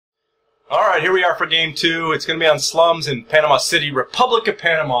Alright, here we are for game 2. It's going to be on slums in Panama City, Republic of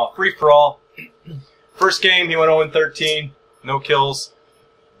Panama, free-for-all. First game, he went 0-13, no kills.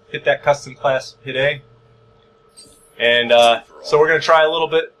 Hit that custom class, hit A. And so we're going to try a little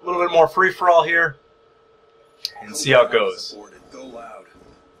bit more free-for-all here and see how it goes.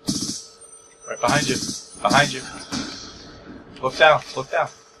 Right behind you, behind you. Look down, look down.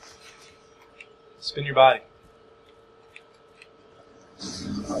 Spin your body.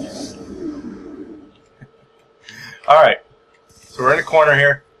 Alright, so we're in a corner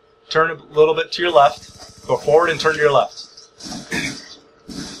here. Turn a little bit to your left. Go forward and turn to your left.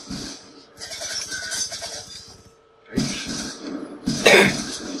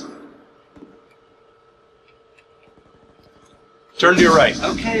 Turn to your right.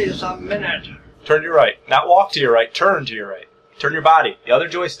 Okay, it's a minute. Turn to your right. Not walk to your right, turn to your right. Turn your body, the other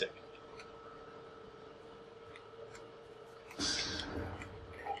joystick.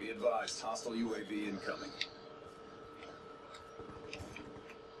 Be advised, hostile UAV incoming.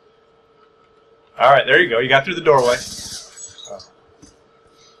 Alright, there you go. You got through the doorway.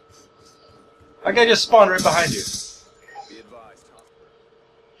 That guy just spawned right behind you. Be advised.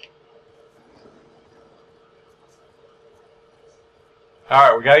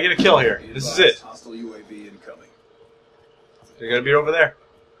 Alright, we gotta get a kill here. This is it. Hostile UAV incoming. They're gonna be over there.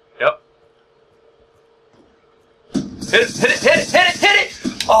 Yep. Hit it, hit it, hit it, hit it, hit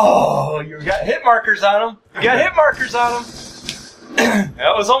it! Oh, you got hit markers on them. You got hit markers on them.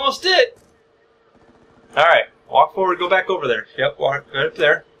 That was almost it. Alright, walk forward, go back over there. Yep, walk right up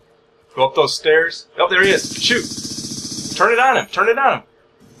there. Go up those stairs. Oh, there he is. Shoot. Turn it on him. Turn it on him.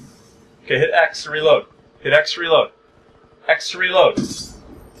 Okay, hit X to reload. Hit X to reload. X to reload.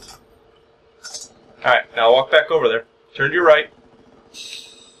 Alright, now walk back over there. Turn to your right.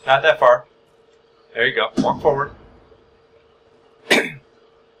 Not that far. There you go. Walk forward.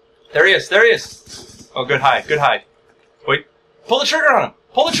 There he is. There he is. Oh, good hide. Good hide. Wait. Pull the trigger on him.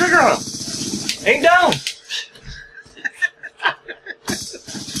 Pull the trigger on him. Aim down.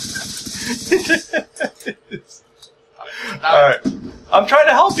 Alright. I'm trying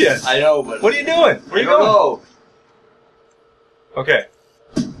to help you. I know, but What are you doing? Where are you going? Know. Okay.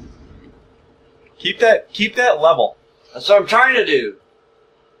 Keep that level. That's what I'm trying to do.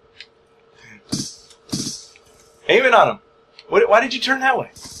 Aim it on him. Why did you turn that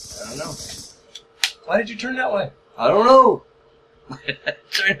way? I don't know. Why did you turn that way? I don't know.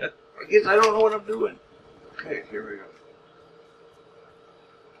 I guess I don't know what I'm doing. Okay, here we go.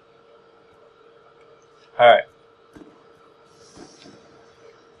 Alright.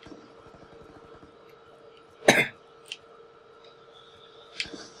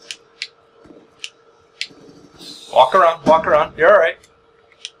 Walk around, walk around. You're alright.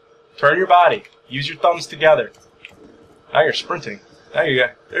 Turn your body. Use your thumbs together. Now you're sprinting. There you go.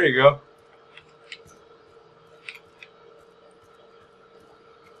 There you go.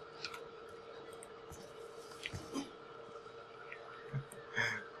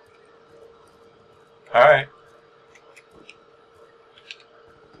 Alright.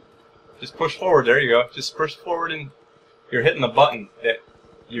 Just push forward. There you go. Just push forward and you're hitting the button.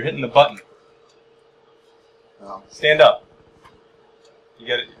 You're hitting the button. Oh. Stand up. You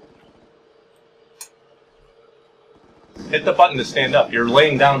get it. Hit the button to stand up. You're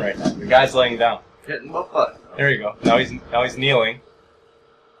laying down right now. The guy's laying down. Hitting my butt. There you go. Now he's kneeling.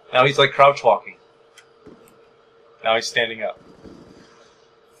 Now he's like crouch walking. Now he's standing up.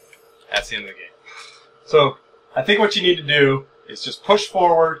 That's the end of the game. So I think what you need to do is just push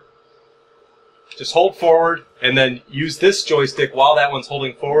forward. Just hold forward, and then use this joystick while that one's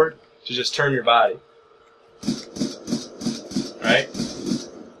holding forward to just turn your body. Right?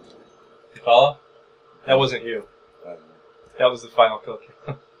 You follow? That wasn't you. That was the final kill.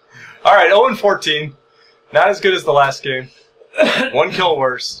 Alright, 0-14. Not as good as the last game. One kill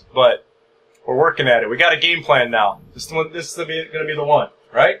worse, but we're working at it. We got a game plan now. This is going to be the one,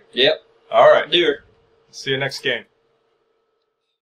 right? Yep. Alright. Do it. See you next game.